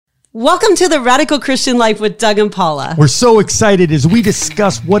Welcome to the Radical Christian Life with Doug and Paula. We're so excited as we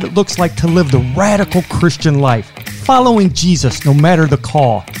discuss what it looks like to live the radical Christian life, following Jesus no matter the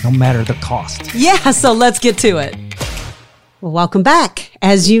call, no matter the cost. Yeah, so let's get to it. Well, welcome back.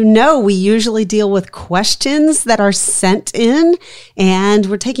 As you know, we usually deal with questions that are sent in, and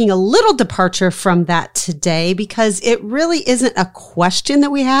we're taking a little departure from that today because it really isn't a question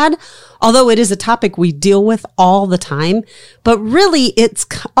that we had, although it is a topic we deal with all the time. But really, it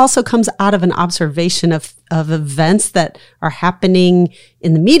also comes out of an observation of events that are happening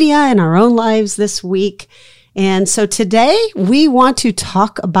in the media and our own lives this week. And so today, we want to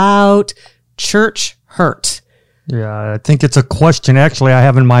talk about church hurt. Yeah, I think it's a question actually I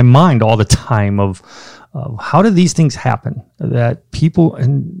have in my mind all the time of how do these things happen? That people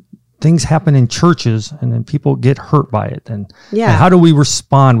and things happen in churches and then people get hurt by it. And how do we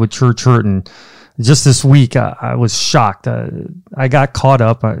respond with church hurt? And just this week, I was shocked. I got caught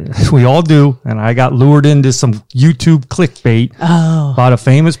up, we all do, and I got lured into some YouTube clickbait about a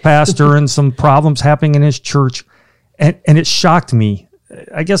famous pastor and some problems happening in his church. And it shocked me.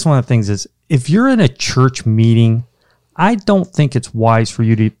 I guess one of the things is, if you're in a church meeting, I don't think it's wise for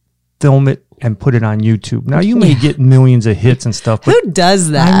you to film it and put it on YouTube. Now, you may get millions of hits and stuff. But who does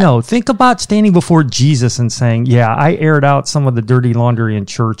that? I know. Think about standing before Jesus and saying, yeah, I aired out some of the dirty laundry in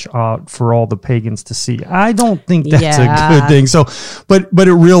church for all the pagans to see. I don't think that's a good thing. So, but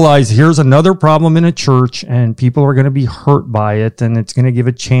it realized here's another problem in a church and people are going to be hurt by it. And it's going to give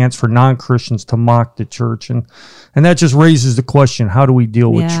a chance for non-Christians to mock the church. And that just raises the question, how do we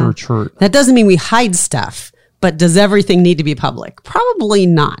deal with church hurt? That doesn't mean we hide stuff. But does everything need to be public? Probably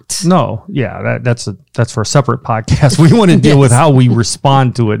not. No. Yeah, that's for a separate podcast. We want to deal with how we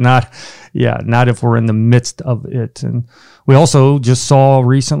respond to it, not if we're in the midst of it. And we also just saw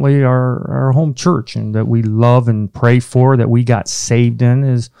recently our home church and that we love and pray for, that we got saved in,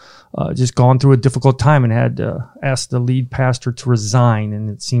 is just gone through a difficult time and had to ask the lead pastor to resign. And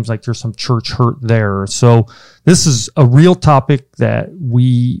it seems like there's some church hurt there. So this is a real topic that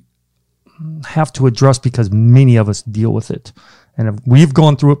we have to address because many of us deal with it. And we've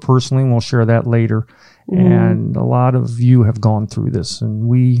gone through it personally, and we'll share that later. And a lot of you have gone through this.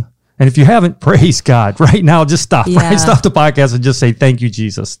 And if you haven't, praise God. Right now, just stop. Right? Stop the podcast and just say, thank you,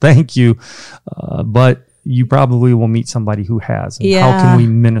 Jesus. Thank you. But you probably will meet somebody who has. And how can we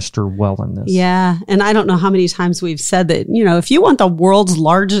minister well in this? Yeah. And I don't know how many times we've said that, if you want the world's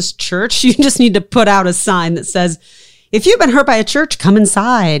largest church, you just need to put out a sign that says, if you've been hurt by a church, come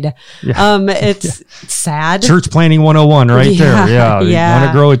inside. It's sad. Church planning 101 right there. Yeah. You want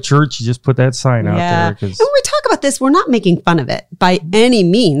to grow a church, you just put that sign out there. And when we talk about this, we're not making fun of it by any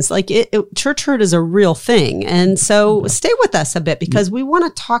means. Like church hurt is a real thing. And so stay with us a bit because we want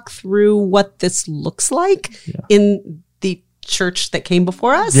to talk through what this looks like in the church that came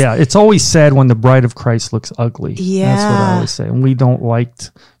before us. Yeah, it's always sad when the bride of Christ looks ugly. Yeah. That's what I always say. And we don't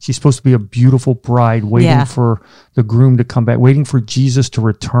she's supposed to be a beautiful bride waiting for the groom to come back, waiting for Jesus to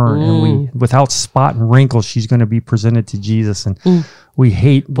return. And without spot and wrinkle, she's going to be presented to Jesus. And we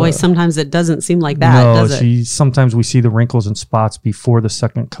hate... Boy, sometimes it doesn't seem like that, does it? Sometimes we see the wrinkles and spots before the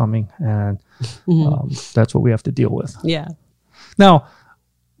second coming. And that's what we have to deal with. Yeah. Now,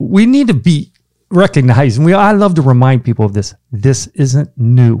 we need to recognize, and I love to remind people of this. This isn't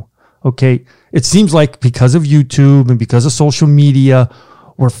new, okay? It seems like because of YouTube and because of social media,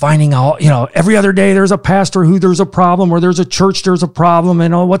 we're finding out, every other day there's a pastor who there's a problem, or there's a church, there's a problem,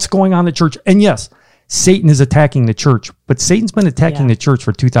 and what's going on in the church. And yes, Satan is attacking the church, but Satan's been attacking the church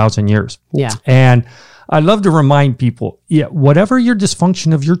for 2,000 years. Yeah. And I love to remind people, whatever your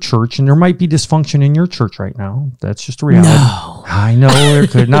dysfunction of your church, and there might be dysfunction in your church right now. That's just a reality. No. I know there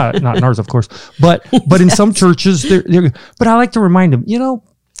could not in ours, of course, but in some churches, but I like to remind them,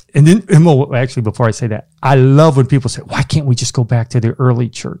 and then actually, before I say that, I love when people say, why can't we just go back to the early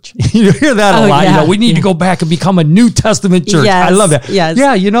church? You hear that a lot. Yeah, we need to go back and become a New Testament church. Yes, I love that. Yes.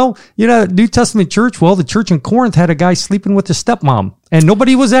 Yeah, New Testament church. Well, the church in Corinth had a guy sleeping with his stepmom, and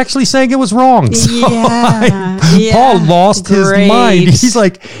nobody was actually saying it was wrong. So Paul lost his mind. He's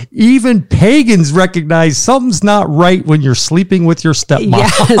like, even pagans recognize something's not right when you're sleeping with your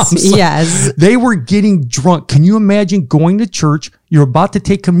stepmom. Yes. They were getting drunk. Can you imagine going to church? You're about to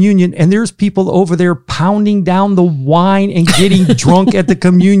take communion, and there's people over there pounding down the wine and getting drunk at the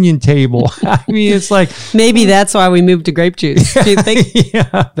communion table. I mean, it's like... Maybe that's why we moved to grape juice. Do you think?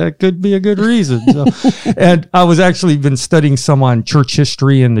 Yeah, that could be a good reason. So, and I was actually been studying some on church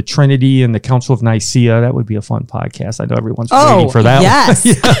history and the Trinity and the Council of Nicaea. That would be a fun podcast. I know everyone's waiting for that. Yes.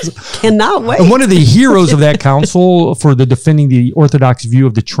 Yes. Cannot wait. And one of the heroes of that council for defending the Orthodox view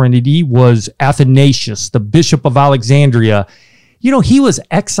of the Trinity was Athanasius, the Bishop of Alexandria. he was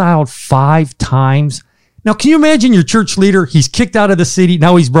exiled 5 times. Now, can you imagine your church leader? He's kicked out of the city.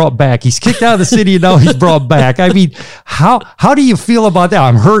 Now he's brought back. He's kicked out of the city. And now he's brought back. I mean, how do you feel about that?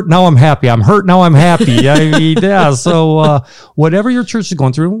 I'm hurt. Now I'm happy. I'm hurt. Now I'm happy. I mean, yeah. So, whatever your church is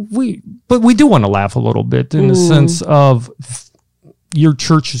going through, we do want to laugh a little bit in the sense of your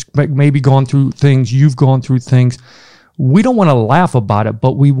church has maybe gone through things. You've gone through things. We don't want to laugh about it,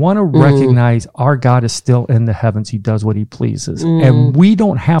 but we want to recognize our God is still in the heavens. He does what he pleases. And we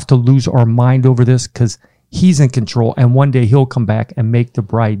don't have to lose our mind over this because he's in control, and one day he'll come back and make the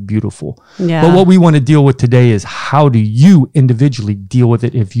bride beautiful. Yeah. But what we want to deal with today is how do you individually deal with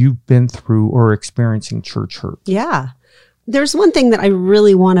it if you've been through or experiencing church hurt? Yeah. There's one thing that I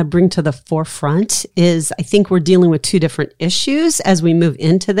really want to bring to the forefront is I think we're dealing with 2 different issues as we move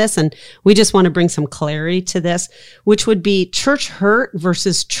into this, and we just want to bring some clarity to this, which would be church hurt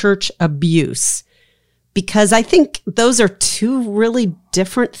versus church abuse. Because I think those are 2 really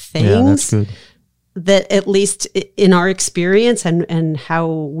different things. Yeah, that's good. That at least in our experience and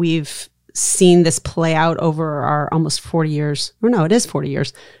how we've seen this play out over our almost 40 years, or no, it is 40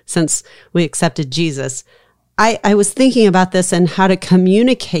 years since we accepted Jesus. I was thinking about this and how to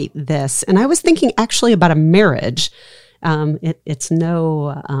communicate this. And I was thinking actually about a marriage. It's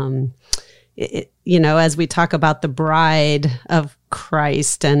no, as we talk about the bride of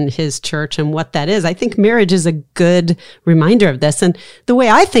Christ and his church and what that is, I think marriage is a good reminder of this. And the way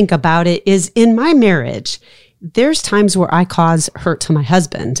I think about it is in my marriage, there's times where I cause hurt to my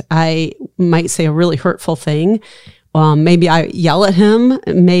husband. I might say a really hurtful thing. Maybe I yell at him.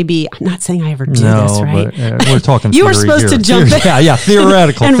 Maybe I'm not saying I ever do this, right? But, we're talking. You were supposed to jump in. Yeah,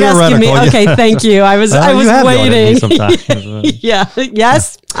 theoretical, and rescue me. Okay, thank you. I was waiting. Yeah,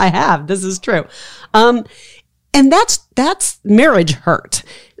 yes, I have. This is true. And that's marriage hurt.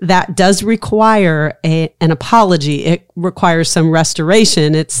 That does require an apology. It requires some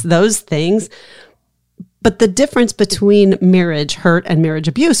restoration. It's those things. But the difference between marriage hurt and marriage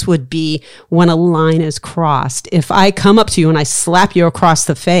abuse would be when a line is crossed. If I come up to you and I slap you across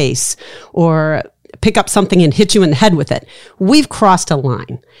the face or pick up something and hit you in the head with it, we've crossed a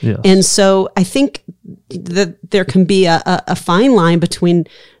line. Yes. And so I think that there can be a fine line between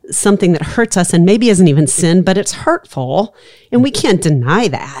something that hurts us and maybe isn't even sin, but it's hurtful, and we can't deny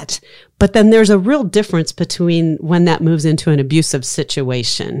that. But then there's a real difference between when that moves into an abusive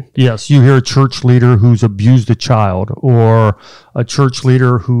situation. Yes, you hear a church leader who's abused a child, or a church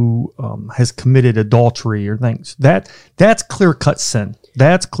leader who has committed adultery or things. That's clear-cut sin.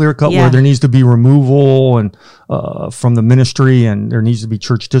 That's clear-cut where there needs to be removal and from the ministry, and there needs to be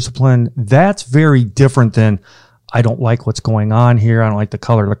church discipline. That's very different than, I don't like what's going on here. I don't like the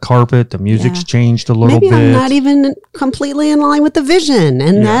color of the carpet. The music's changed a little bit. Maybe I'm not even completely in line with the vision.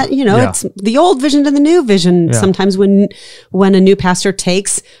 And that, it's the old vision to the new vision. Yeah. Sometimes when a new pastor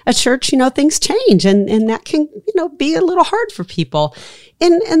takes a church, things change, and that can, be a little hard for people.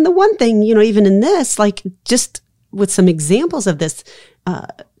 And the one thing, even in this, like just with some examples of this,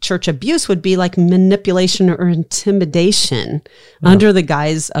 church abuse would be like manipulation or intimidation under the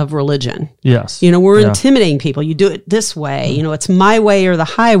guise of religion. Yes. We're intimidating people. You do it this way. It's my way or the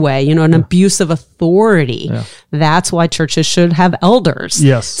highway, an abuse of authority. Yeah. That's why churches should have elders.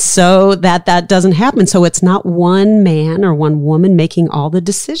 Yes. So that doesn't happen. So it's not one man or one woman making all the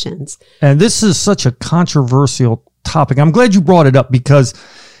decisions. And this is such a controversial topic. I'm glad you brought it up because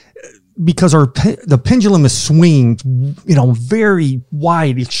the pendulum is swinging, very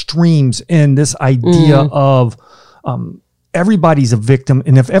wide extremes in this idea of everybody's a victim.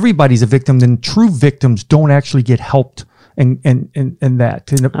 And if everybody's a victim, then true victims don't actually get helped in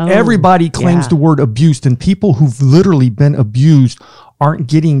that. And if everybody claims the word abused, and people who've literally been abused aren't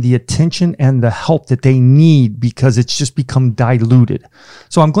getting the attention and the help that they need because it's just become diluted.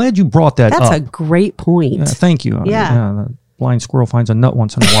 So I'm glad you brought that up. That's a great point. Thank you. Yeah. Blind squirrel finds a nut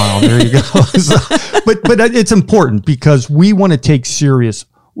once in a while. There you go. But it's important because we want to take serious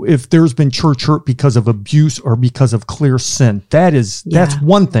if there's been church hurt because of abuse or because of clear sin. That's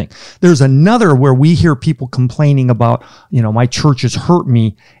one thing. There's another where we hear people complaining about, my church has hurt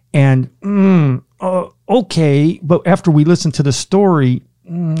me, and okay, but after we listen to the story,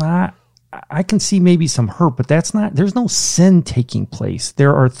 I can see maybe some hurt, but there's no sin taking place.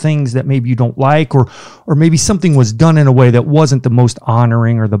 There are things that maybe you don't like, or maybe something was done in a way that wasn't the most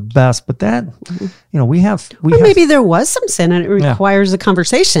honoring or the best, but that, maybe there was some sin and it requires a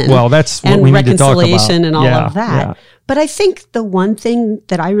conversation. Well, that's what we need to talk about. And reconciliation and all of that. Yeah. But I think the one thing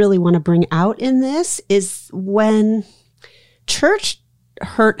that I really want to bring out in this is when church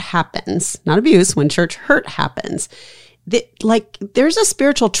hurt happens, not abuse, when church hurt happens, there's a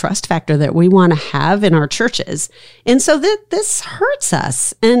spiritual trust factor that we want to have in our churches. And so this hurts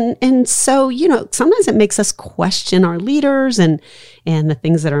us. And so, sometimes it makes us question our leaders and the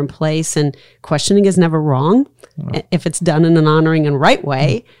things that are in place. And questioning is never wrong if it's done in an honoring and right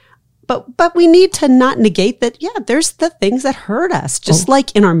way. But we need to not negate that, there's the things that hurt us, just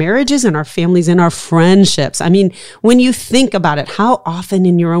like in our marriages, in our families, in our friendships. I mean, when you think about it, how often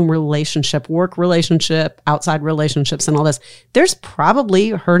in your own relationship, work relationship, outside relationships and all this, there's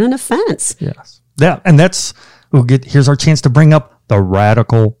probably hurt and offense. Yes. Yeah. And here's our chance to bring up the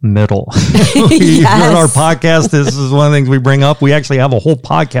radical middle. Yes. On our podcast, this is one of the things we bring up. We actually have a whole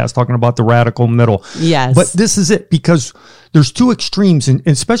podcast talking about the radical middle. Yes. But this is it, because there's two extremes, and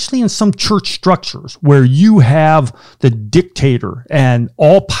especially in some church structures where you have the dictator and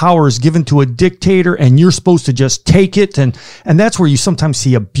all power is given to a dictator and you're supposed to just take it. And that's where you sometimes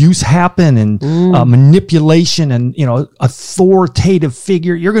see abuse happen and manipulation and, authoritative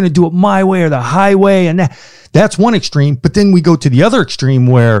figure. You're going to do it my way or the highway. And that's one extreme. But then we go to the other extreme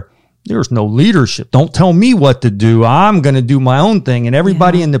where there's no leadership. Don't tell me what to do. I'm going to do my own thing. And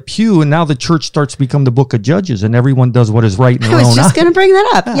everybody in the pew, and now the church starts to become the book of Judges, and everyone does what is right in their own eyes. I was just going to bring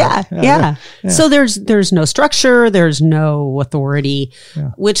that up. Yeah. So there's no structure. There's no authority,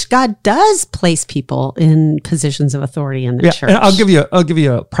 which God does place people in positions of authority in the church. And I'll give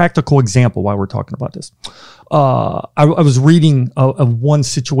you a practical example while we're talking about this. I was reading of one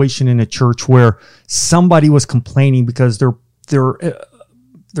situation in a church where somebody was complaining because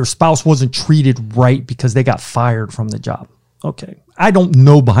their spouse wasn't treated right because they got fired from the job. Okay. I don't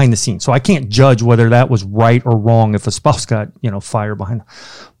know behind the scenes, so I can't judge whether that was right or wrong if a spouse got, fired behind.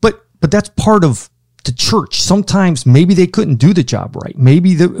 But that's part of the church. Sometimes maybe they couldn't do the job right.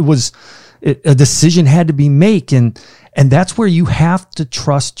 Maybe a decision had to be made, and that's where you have to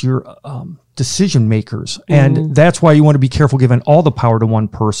trust your decision makers. And that's why you want to be careful giving all the power to one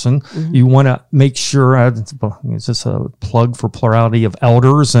person. You want to make sure, is this a plug for plurality of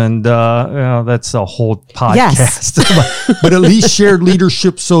elders? And that's a whole podcast. Yes. but at least shared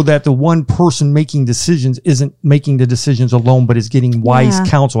leadership so that the one person making decisions isn't making the decisions alone, but is getting wise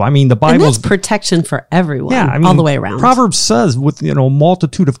counsel. I mean, the Bible is protection for everyone all the way around. Proverbs says with a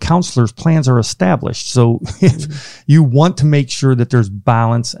multitude of counselors, plans are established. So if you want to make sure that there's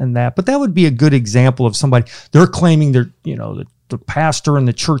balance in that, but that would be a good example of somebody, they're claiming the pastor and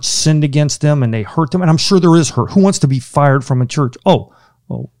the church sinned against them and they hurt them. And I'm sure there is hurt. Who wants to be fired from a church? Oh,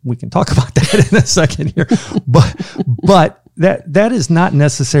 well, we can talk about that in a second here. But that is not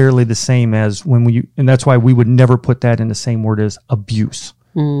necessarily the same as and that's why we would never put that in the same word as abuse.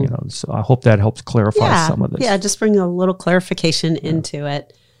 So I hope that helps clarify some of this. Yeah, just bring a little clarification into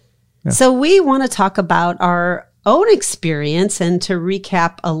it. Yeah. So we want to talk about our own experience and to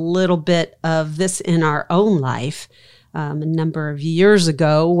recap a little bit of this in our own life. A number of years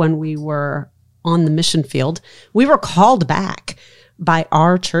ago when we were on the mission field, we were called back by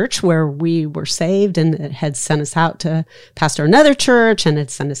our church where we were saved, and it had sent us out to pastor another church and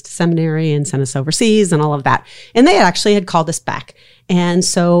had sent us to seminary and sent us overseas and all of that. And they actually had called us back. And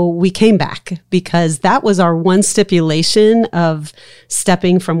so we came back because that was our one stipulation of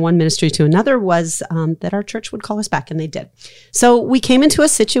stepping from one ministry to another was that our church would call us back, and they did. So we came into a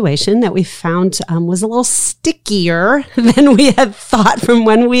situation that we found was a little stickier than we had thought from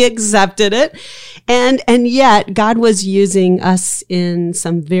when we accepted it. And yet God was using us in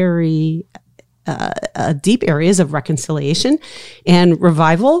some very deep areas of reconciliation and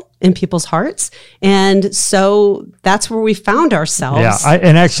revival in people's hearts. And so that's where we found ourselves. Yeah.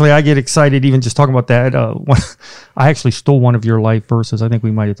 I get excited even just talking about that. I actually stole one of your life verses. I think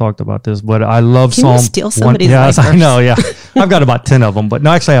we might have talked about this, but I love Psalm. Can you steal somebody's life verse? I know. Yeah. I've got about 10 of them, but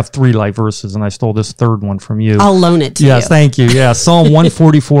no, actually I have 3 life verses and I stole this third one from you. I'll loan it to you. Yes. Thank you. Yeah. Psalm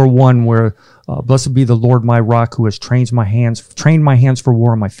 144:1, where blessed be the Lord, my rock, who has trained my hands for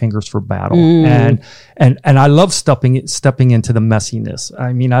war and my fingers for battle. And I love stepping into the messiness.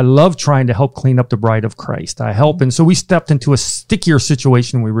 I mean, I love trying to help clean up the bride of Christ. I help. And so we stepped into a stickier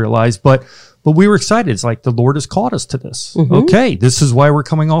situation, we realized, but we were excited. It's like the Lord has called us to this. Okay. This is why we're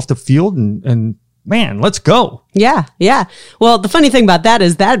coming off the field and man, let's go. Yeah. Yeah. Well, the funny thing about that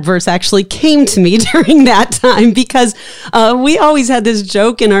is that verse actually came to me during that time because we always had this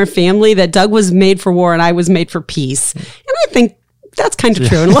joke in our family that Doug was made for war and I was made for peace. And I think that's kind of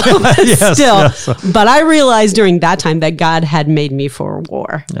true in a little bit still. Yes. But I realized during that time that God had made me for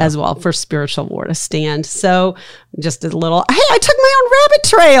war as well, for spiritual war to stand. So just a little, hey, I took my own rabbit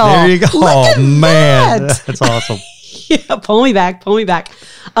trail. There you go. Look at man. That. That's awesome. Yeah, pull me back.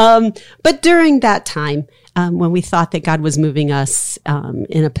 But during that time, when we thought that God was moving us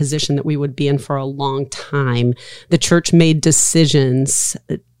in a position that we would be in for a long time, the church made decisions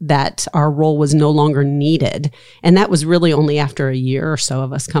that our role was no longer needed. And that was really only after a year or so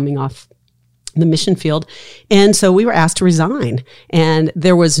of us coming off the mission field. And so we were asked to resign, and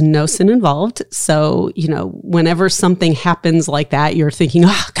there was no sin involved. So, whenever something happens like that, you're thinking,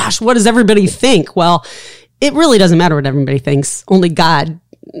 oh gosh, what does everybody think? Well, it really doesn't matter what everybody thinks. Only God.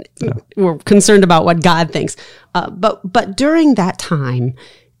 Yeah. We're concerned about what God thinks. But during that time,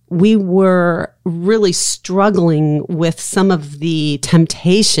 we were really struggling with some of the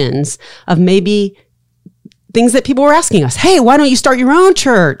temptations of maybe things that people were asking us. Hey, why don't you start your own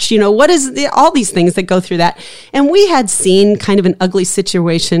church? What is all these things that go through that? And we had seen kind of an ugly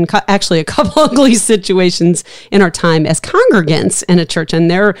situation, actually a couple ugly situations in our time as congregants in a church.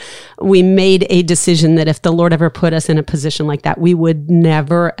 And there we made a decision that if the Lord ever put us in a position like that, we would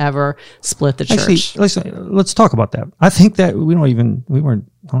never, ever split the church. Actually, let's talk about that. I think that I don't even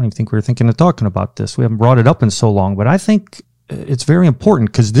think we were thinking of talking about this. We haven't brought it up in so long, but I think it's very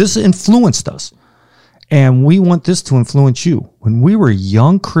important because this influenced us. And we want this to influence you. When we were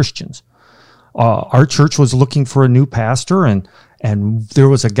young Christians, our church was looking for a new pastor, and there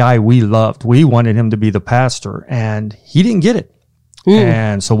was a guy we loved. We wanted him to be the pastor, and he didn't get it.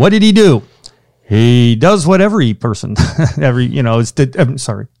 And so what did he do? He does what he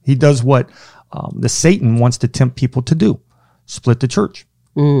does what the Satan wants to tempt people to do: split the church.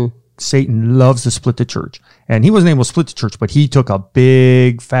 Satan loves to split the church. And he wasn't able to split the church, but he took a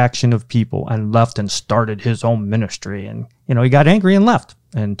big faction of people and left and started his own ministry. And, he got angry and left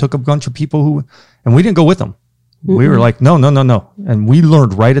and took a bunch of people and we didn't go with him. We were like, no. And we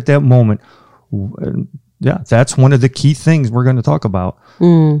learned right at that moment, that's one of the key things we're going to talk about.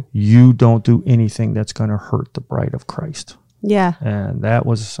 You don't do anything that's going to hurt the bride of Christ. Yeah. And that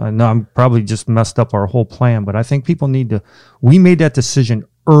was, I know I'm probably just messed up our whole plan, but I think people we made that decision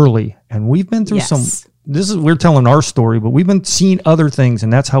early, and we've been through we're telling our story, but we've been seeing other things,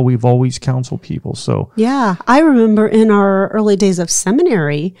 and that's how we've always counseled people. So yeah, I remember in our early days of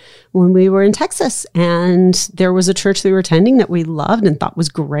seminary when we were in Texas, and there was a church we were attending that we loved and thought was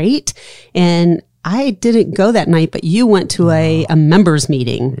great. And I didn't go that night, but you went to a members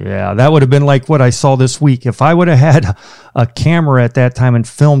meeting. Yeah, that would have been like what I saw this week. If I would have had a camera at that time and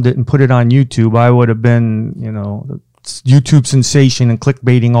filmed it and put it on YouTube, I would have been, YouTube sensation and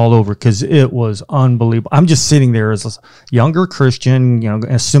clickbaiting all over, because it was unbelievable. I'm just sitting there as a younger Christian,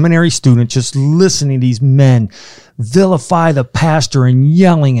 a seminary student, just listening to these men vilify the pastor and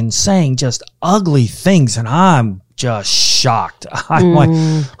yelling and saying just ugly things. And I'm just shocked. I'm like,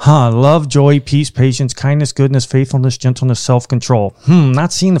 love, joy, peace, patience, kindness, goodness, faithfulness, gentleness, self-control.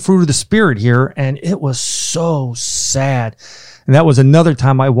 Not seeing the fruit of the Spirit here. And it was so sad. And that was another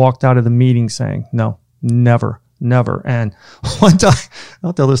time I walked out of the meeting saying, no, never. And one time,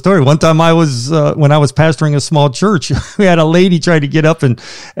 I'll tell the story. One time I was, when I was pastoring a small church, we had a lady try to get up and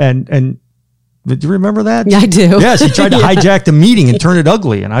do you remember that? Yeah, I do. Yeah, she tried to hijack the meeting and turn it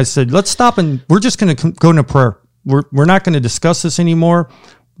ugly. And I said, let's stop, and we're just going to go into prayer. We're not going to discuss this anymore.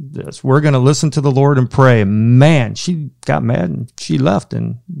 We're going to listen to the Lord and pray. Man, she got mad and she left,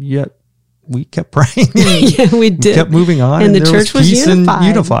 and yet we kept praying. Yeah, we did. We kept moving on, and the church was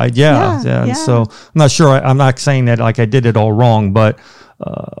unified. Yeah. And so I'm not sure. I'm not saying that like I did it all wrong, but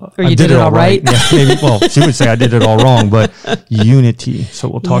or you did it all right. Yeah, maybe. Well, she would say I did it all wrong, but unity. So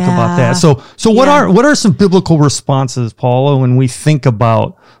we'll talk about that. So what are some biblical responses, Paula, when we think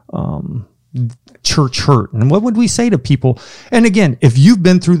about church hurt, and what would we say to people? And again, if you've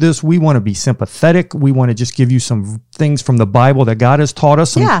been through this, we want to be sympathetic. We want to just give you some things from the Bible that God has taught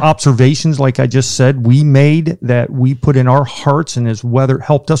us, some observations, like I just said, we made that we put in our hearts and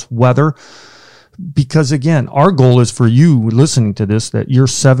helped us weather. Because again, our goal is for you listening to this, that you're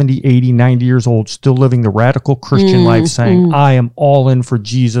 70, 80, 90 years old, still living the radical Christian life, saying, I am all in for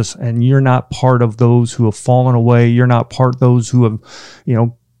Jesus, and you're not part of those who have fallen away. You're not part of those who have,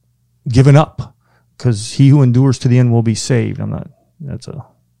 given up. Because he who endures to the end will be saved. That's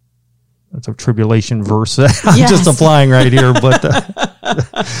a tribulation verse that I'm just applying right here. But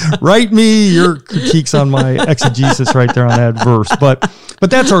write me your critiques on my exegesis right there on that verse. But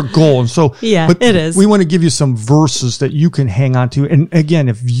that's our goal. And so it is. We want to give you some verses that you can hang on to. And again,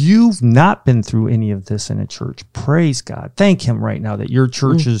 if you've not been through any of this in a church, praise God. Thank him right now that your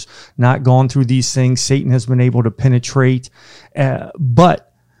church has not gone through these things. Satan has been able to penetrate. But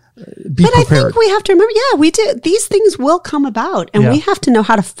be but prepared. I think we have to remember, we do. These things will come about, and we have to know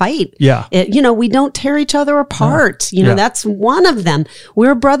how to fight. Yeah. We don't tear each other apart. That's one of them.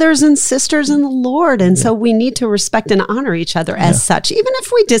 We're brothers and sisters in the Lord, and so we need to respect and honor each other as such, even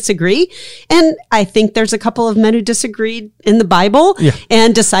if we disagree. And I think there's a couple of men who disagreed in the Bible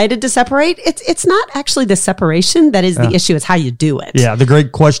and decided to separate. It's not actually the separation that is the issue. It's how you do it. Yeah, the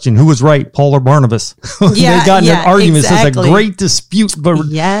great question: who was right, Paul or Barnabas? They got in an argument. Exactly. It's a great dispute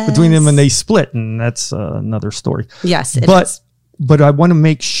between them, and they split, and that's another story. Yes, but I want to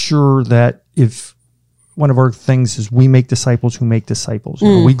make sure that if one of our things is we make disciples who make disciples.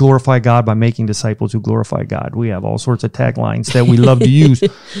 We glorify God by making disciples who glorify God. We have all sorts of taglines that we love to use.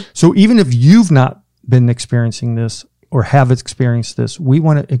 So even if you've not been experiencing this or have experienced this, we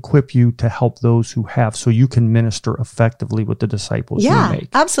want to equip you to help those who have, so you can minister effectively with the disciples you make.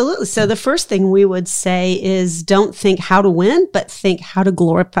 Absolutely. So the first thing we would say is don't think how to win, but think how to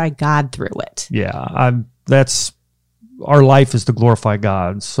glorify God through it. Yeah, that's our life is to glorify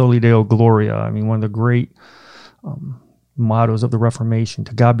God. Soli Deo Gloria. I mean, one of the great mottos of the Reformation,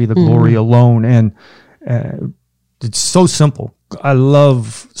 to God be the glory alone. And it's so simple. I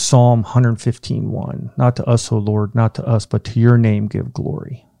love Psalm 115:1. Not to us, O Lord, not to us, but to your name give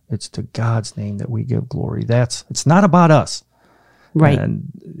glory. It's to God's name that we give glory. It's not about us. Right. And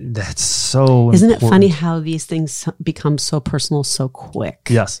that's so Isn't important. it funny how these things become so personal so quick?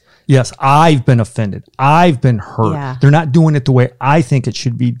 Yes. I've been offended. I've been hurt. Yeah. They're not doing it the way I think it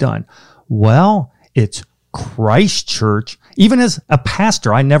should be done. Well, it's Christ Church. Even as a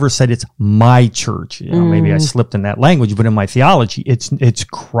pastor, I never said it's my church. Maybe I slipped in that language, but in my theology, it's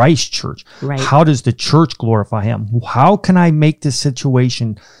Christ Church. Right. How does the church glorify him? How can I make this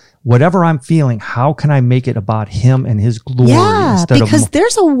situation, whatever I'm feeling, how can I make it about him and his glory? Because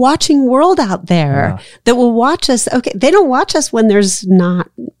there's a watching world out there that will watch us. Okay, they don't watch us when there's not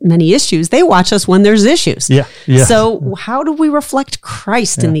many issues. They watch us when there's issues. Yeah. So how do we reflect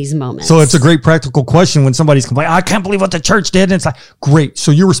Christ in these moments? So it's a great practical question when somebody's complaining, I can't believe what the church did. And it's like, great.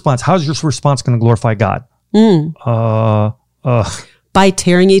 So your response, how's your response going to glorify God? By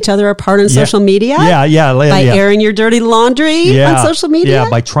tearing each other apart on social media? By airing your dirty laundry on social media? Yeah,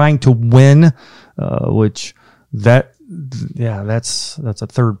 by trying to win, that's a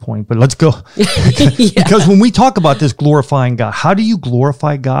third point. But let's go. Because when we talk about this glorifying God, how do you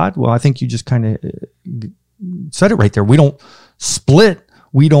glorify God? Well, I think you just kind of said it right there. We don't split.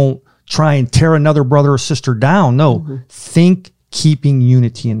 We don't try and tear another brother or sister down. No, think keeping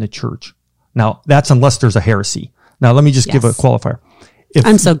unity in the church. Now, that's unless there's a heresy. Now, let me just give a qualifier.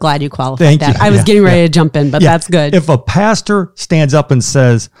 I'm so glad you qualified that. You. I was getting ready to jump in, but that's good. If a pastor stands up and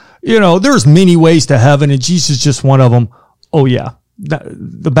says, there's many ways to heaven and Jesus is just one of them. Oh yeah,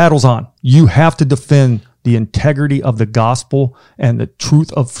 the battle's on. You have to defend the integrity of the gospel and the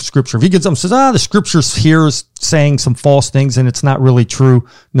truth of Scripture. If he gets up and says, the Scripture's here is saying some false things and it's not really true.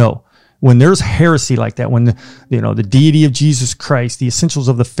 No. When there's heresy like that, when the deity of Jesus Christ, the essentials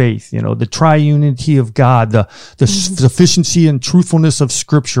of the faith, the triunity of God, the sufficiency and truthfulness of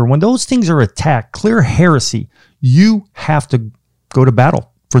Scripture, when those things are attacked, clear heresy, you have to go to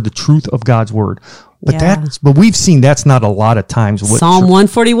battle for the truth of God's word. But we've seen that's not a lot of times. Psalm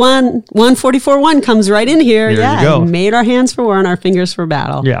 144:1 comes right in here. There you go. Made our hands for war and our fingers for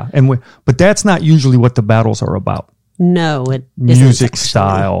battle. Yeah, but that's not usually what the battles are about. No, it music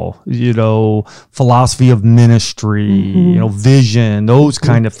style, philosophy of ministry, vision, those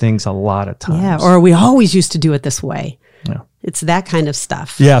kind of things a lot of times. Yeah, or we always used to do it this way. Yeah. It's that kind of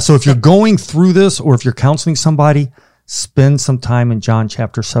stuff. Yeah, so if you're going through this or if you're counseling somebody, spend some time in John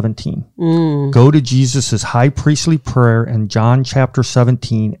chapter 17. Go to Jesus' high priestly prayer in John chapter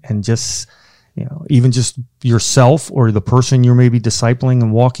 17 and just, even just yourself or the person you're maybe discipling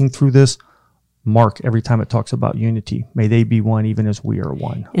and walking through this, mark every time it talks about unity. May they be one even as we are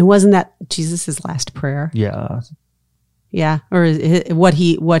one. And wasn't that Jesus' last prayer? Yeah. Yeah. Or what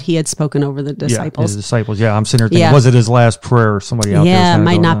he had spoken over the disciples. Yeah, his disciples. Yeah. I'm sitting there thinking, was it his last prayer? Or somebody out there. Yeah, it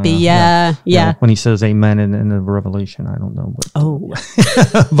might not be. Yeah. When he says amen in the Revelation, I don't know.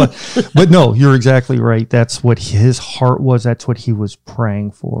 But, but no, you're exactly right. That's what his heart was. That's what he was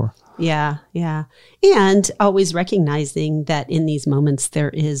praying for. Yeah. Yeah. And always recognizing that in these moments, there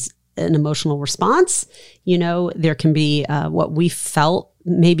is an emotional response. There can be what we felt.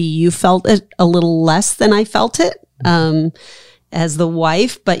 Maybe you felt it a little less than I felt it as the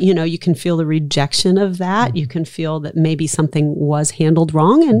wife, but you can feel the rejection of that. You can feel that maybe something was handled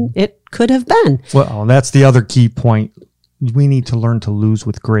wrong and it could have been. Well, that's the other key point. We need to learn to lose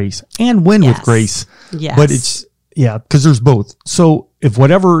with grace and win with grace. Yes. But because there's both. So if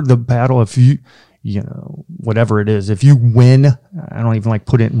whatever the battle, if whatever it is. If you win, I don't even like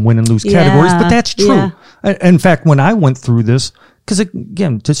put it in win and lose categories, but that's true. Yeah. In fact, when I went through this, because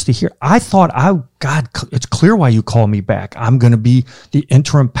again, just to hear, I thought, God, it's clear why you call me back. I'm going to be the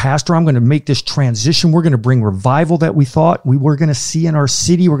interim pastor. I'm going to make this transition. We're going to bring revival that we thought we were going to see in our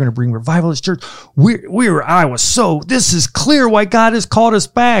city. We're going to bring revival to this church. This is clear why God has called us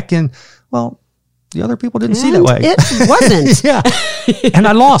back. And well, the other people didn't see that way. It wasn't. Yeah. And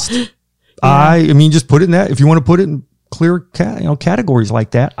I lost. Yeah. I mean, just put it in that. If you want to put it in clear categories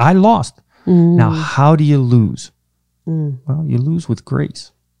like that, I lost. Now, how do you lose? Well, you lose with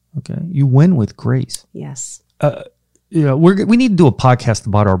grace. Okay, you win with grace. Yes. We need to do a podcast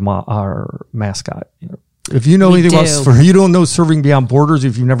about our mascot. If you know anything about, you don't know Serving Beyond Borders,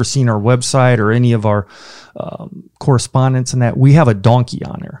 if you've never seen our website or any of our correspondence and that, we have a donkey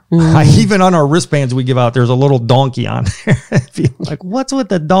on there. Even on our wristbands we give out, there's a little donkey on there. If you're like, what's with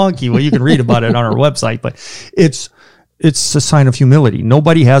the donkey? Well, you can read about it on our website, but it's a sign of humility.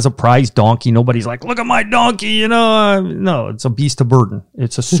 Nobody has a prized donkey. Nobody's like, look at my donkey, no, it's a beast of burden.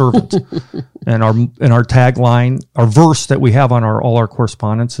 It's a servant. And our tagline, our verse that we have on all our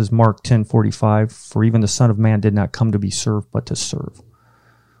correspondence is Mark 10:45. For even the Son of Man did not come to be served, but to serve.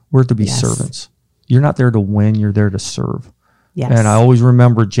 We're to be servants. You're not there to win. You're there to serve. Yes. And I always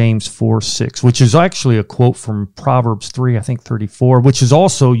remember James 4:6, which is actually a quote from Proverbs 3, I think 34, which is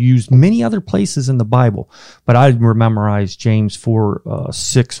also used many other places in the Bible. But I memorized James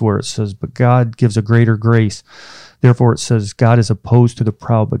 4:6, where it says, but God gives a greater grace. Therefore, it says, God is opposed to the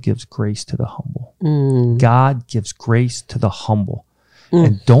proud, but gives grace to the humble. God gives grace to the humble.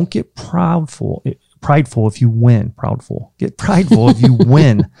 And don't get prideful if you win. Get prideful if you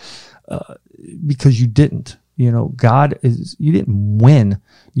win because you didn't. You didn't win.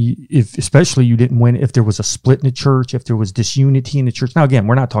 Especially you didn't win if there was a split in the church, if there was disunity in the church. Now, again,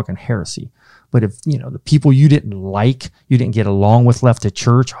 we're not talking heresy, but if, the people you didn't like, you didn't get along with left the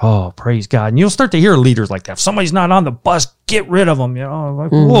church, oh, praise God. And you'll start to hear leaders like that. If somebody's not on the bus, get rid of them.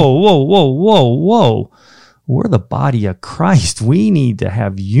 Whoa. We're the body of Christ. We need to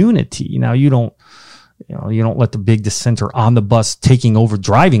have unity. Now, you don't let the big dissenter on the bus taking over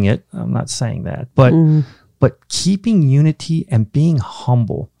driving it. I'm not saying that, but keeping unity and being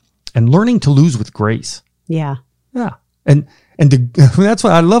humble and learning to lose with grace. Yeah. Yeah. And that's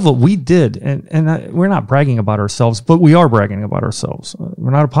why I love what we did. And we're not bragging about ourselves, but we are bragging about ourselves. We're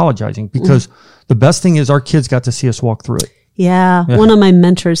not apologizing because the best thing is our kids got to see us walk through it. Yeah. One of my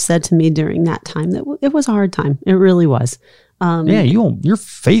mentors said to me during that time that it was a hard time. It really was. Your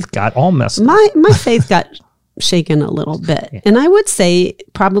faith got all messed up. My faith got shaken a little bit. Yeah. And I would say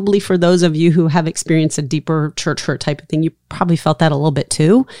probably for those of you who have experienced a deeper church hurt type of thing, you probably felt that a little bit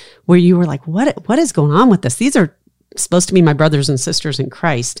too, where you were like, what is going on with this? These are supposed to be my brothers and sisters in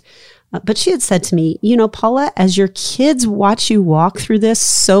Christ. But she had said to me, Paula, as your kids watch you walk through this,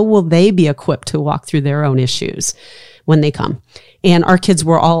 so will they be equipped to walk through their own issues when they come. And our kids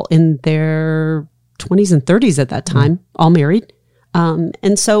were all in their 20s and 30s at that time, all married.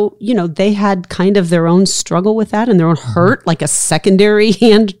 And so, they had kind of their own struggle with that and their own hurt, like a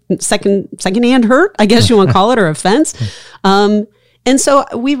secondhand hurt, I guess you want to call it, or offense. And so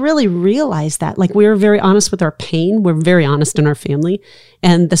we really realized that, like, we were very honest with our pain. We're very honest in our family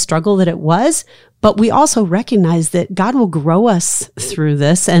and the struggle that it was. But we also recognize that God will grow us through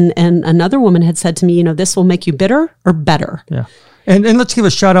this. And another woman had said to me, this will make you bitter or better. Yeah. And let's give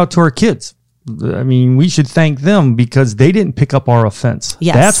a shout out to our kids. I mean, we should thank them because they didn't pick up our offense.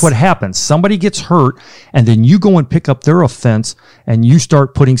 Yes. That's what happens. Somebody gets hurt and then you go and pick up their offense and you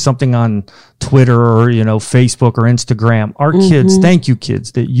start putting something on Twitter or, Facebook or Instagram. Our kids, thank you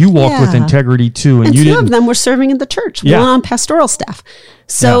kids, that you walked with integrity too. And two of them were serving in the church, one on pastoral staff.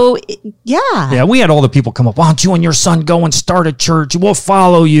 So, yeah, we had all the people come up, why don't you and your son go and start a church? We'll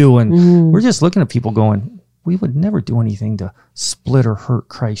follow you. And we're just looking at people going, we would never do anything to split or hurt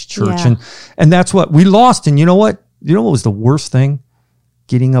Christ Church. Yeah. And that's what we lost. And you know what? You know what was the worst thing?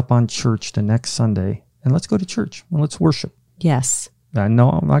 Getting up on church the next Sunday and let's go to church and let's worship. Yes. I know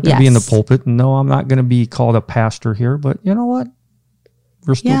I'm not going to be in the pulpit. No, I'm not going to be called a pastor here. But you know what?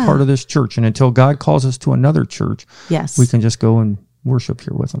 We're still part of this church. And until God calls us to another church, we can just go and worship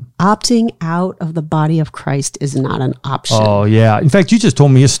here with him. Opting out of the body of Christ is not an option. Oh, yeah. In fact, you just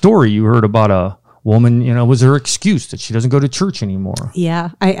told me a story. You heard about a woman, was her excuse that she doesn't go to church anymore. Yeah,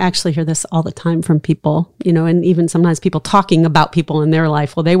 I actually hear this all the time from people, and even sometimes people talking about people in their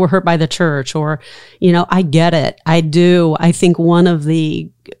life. Well, they were hurt by the church or, I get it. I do. I think one of the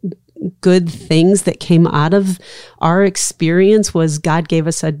good things that came out of our experience was God gave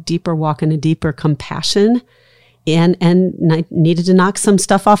us a deeper walk and a deeper compassion. and needed to knock some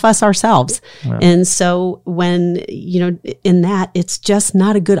stuff off us ourselves. Yeah. And so when, in that, it's just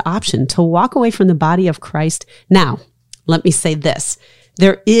not a good option to walk away from the body of Christ. Now, let me say this.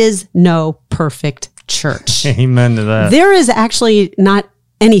 There is no perfect church. Amen to that. There is actually not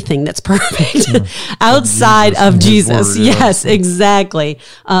anything that's perfect outside of Jesus. Word, yes, exactly.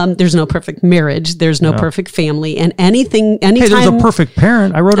 There's no perfect marriage. There's no perfect family, and anytime. Hey, there's a perfect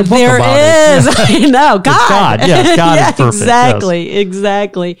parent. I wrote a book about it. There is. I know. God. It's God. Yes, God is perfect. Exactly. Yes.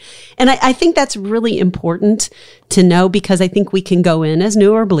 Exactly. And I think that's really important to know, because I think we can go in as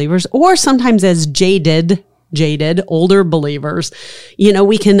newer believers, or sometimes as jaded older believers.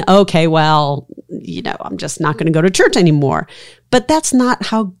 We can, I'm just not going to go to church anymore. But that's not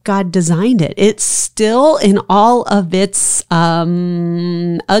how God designed it. It's still, in all of its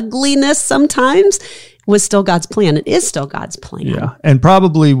ugliness sometimes, was still God's plan. It is still God's plan. Yeah. And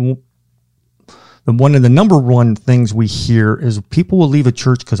probably one of the number one things we hear is people will leave a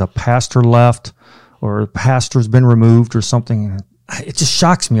church because a pastor left or a pastor's been removed or something. It just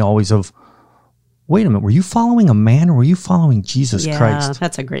shocks me always of, wait a minute, were you following a man or were you following Jesus Christ? Yeah,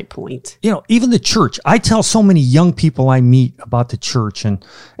 that's a great point. Even the church. I tell so many young people I meet about the church, and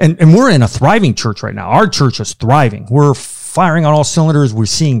we're in a thriving church right now. Our church is thriving. We're firing on all cylinders. We're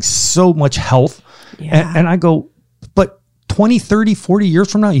seeing so much health. Yeah. And I go, but 20, 30, 40 years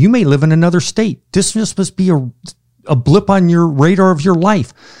from now, you may live in another state. This just must be a blip on your radar of your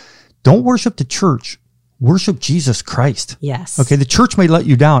life. Don't worship the church. Worship Jesus Christ. Yes. Okay, the church may let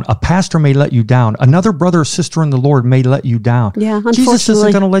you down. A pastor may let you down. Another brother or sister in the Lord may let you down. Yeah, unfortunately. Jesus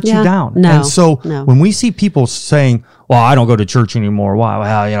isn't going to let you down. No, and so when we see people saying, well, I don't go to church anymore. Wow,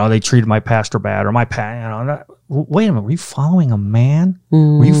 well, they treated my pastor bad, or my wait a minute, were you following a man?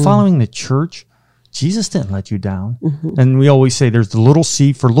 Were you following the church? Jesus didn't let you down. Mm-hmm. And we always say there's the little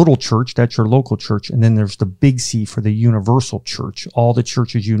C for little church, that's your local church, and then there's the big C for the universal church, all the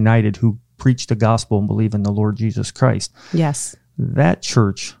churches united who preach the gospel and believe in the Lord Jesus Christ. Yes. That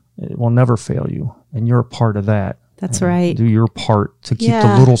church will never fail you, and you're a part of that. That's right. Do your part to keep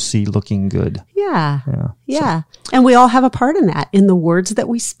the little C looking good. Yeah. So. And we all have a part in that, in the words that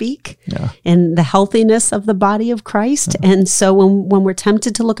we speak, in the healthiness of the body of Christ. Yeah. And so when we're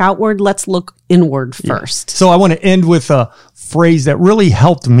tempted to look outward, let's look inward first. So I want to end with a phrase that really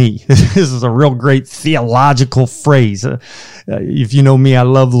helped me. This is a real great theological phrase. If you know me, I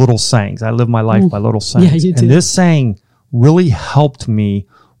love little sayings. I live my life by little sayings. Yeah, you do. And this saying really helped me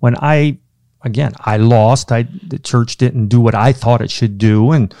when I lost. The church didn't do what I thought it should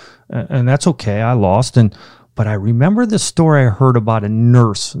do, and that's okay. I lost, but I remember this story I heard about a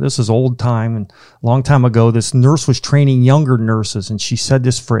nurse. This is old time and a long time ago. This nurse was training younger nurses, and she said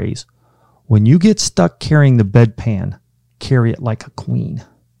this phrase: "When you get stuck carrying the bedpan, carry it like a queen."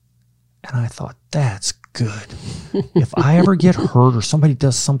 And I thought, that's good. If I ever get hurt or somebody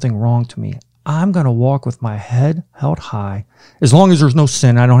does something wrong to me, I'm going to walk with my head held high. As long as there's no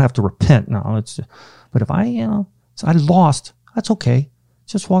sin, I don't have to repent. But if I lost, that's okay.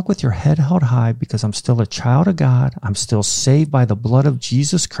 Just walk with your head held high, because I'm still a child of God. I'm still saved by the blood of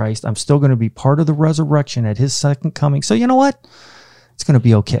Jesus Christ. I'm still going to be part of the resurrection at his second coming. So you know what? It's going to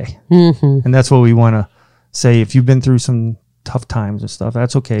be okay. Mm-hmm. And that's what we want to say. If you've been through some tough times and stuff,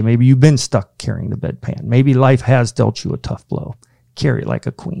 that's okay. Maybe you've been stuck carrying the bedpan. Maybe life has dealt you a tough blow. Carry it like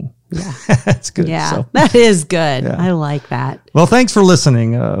a queen. Yeah. That's good. Yeah, so. That is good. Yeah. I like that. Well, thanks for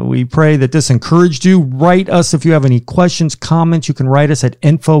listening. We pray that this encouraged you. Write us if you have any questions, comments. You can write us at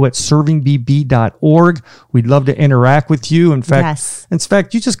info@servingbb.org. We'd love to interact with you. In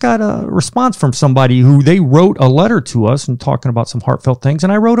fact, you just got a response from somebody who they wrote a letter to us and talking about some heartfelt things,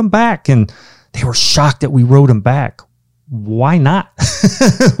 and I wrote them back, and they were shocked that we wrote them back. Why not?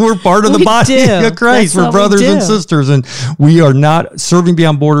 We're part of the body of Christ. We're brothers and sisters, and we are not. Serving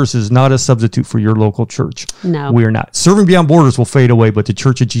Beyond Borders is not a substitute for your local church. No, we are not. Serving Beyond Borders will fade away, but the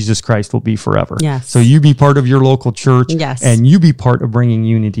Church of Jesus Christ will be forever. Yes. So you be part of your local church, yes, and you be part of bringing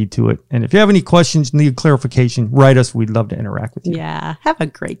unity to it. And if you have any questions, need clarification, write us. We'd love to interact with you. Yeah. Have a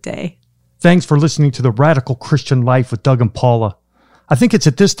great day. Thanks for listening to the Radical Christian Life with Doug and Paula. I think it's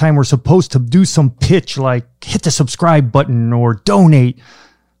at this time we're supposed to do some pitch like hit the subscribe button or donate.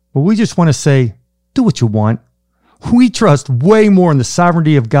 But we just want to say, do what you want. We trust way more in the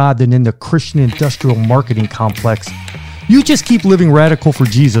sovereignty of God than in the Christian industrial marketing complex. You just keep living radical for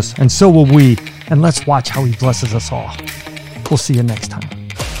Jesus, and so will we. And let's watch how he blesses us all. We'll see you next time.